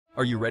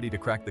Are you ready to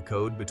crack the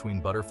code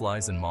between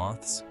butterflies and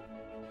moths?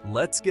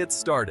 Let's get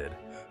started.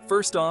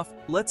 First off,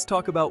 let's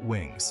talk about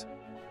wings.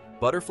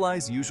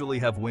 Butterflies usually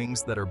have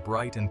wings that are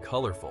bright and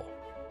colorful.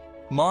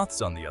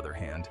 Moths, on the other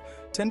hand,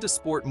 tend to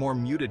sport more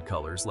muted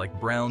colors like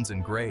browns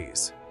and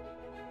grays.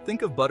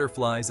 Think of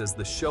butterflies as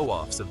the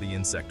show-offs of the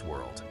insect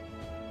world.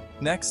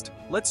 Next,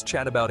 let's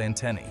chat about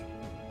antennae.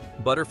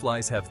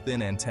 Butterflies have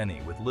thin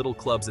antennae with little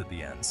clubs at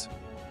the ends.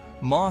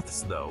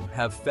 Moths, though,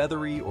 have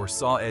feathery or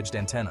saw-edged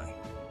antennae.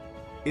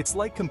 It's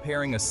like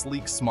comparing a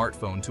sleek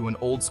smartphone to an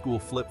old-school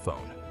flip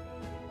phone.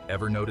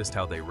 Ever noticed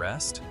how they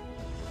rest?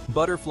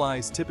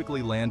 Butterflies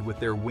typically land with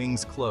their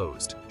wings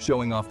closed,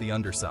 showing off the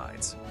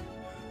undersides.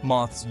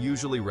 Moths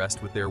usually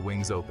rest with their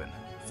wings open,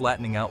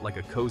 flattening out like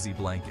a cozy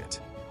blanket.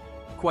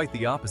 Quite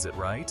the opposite,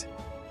 right?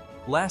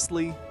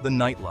 Lastly, the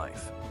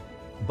nightlife.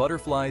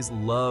 Butterflies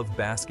love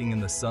basking in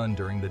the sun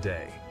during the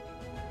day.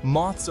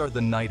 Moths are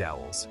the night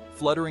owls,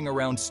 fluttering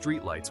around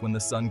streetlights when the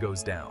sun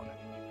goes down.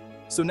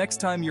 So next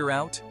time you're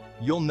out,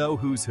 you'll know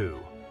who's who.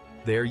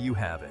 There you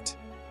have it.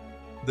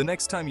 The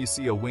next time you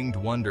see a winged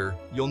wonder,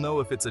 you'll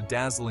know if it's a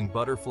dazzling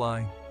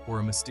butterfly or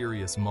a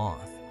mysterious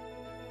moth.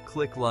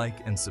 Click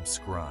like and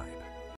subscribe.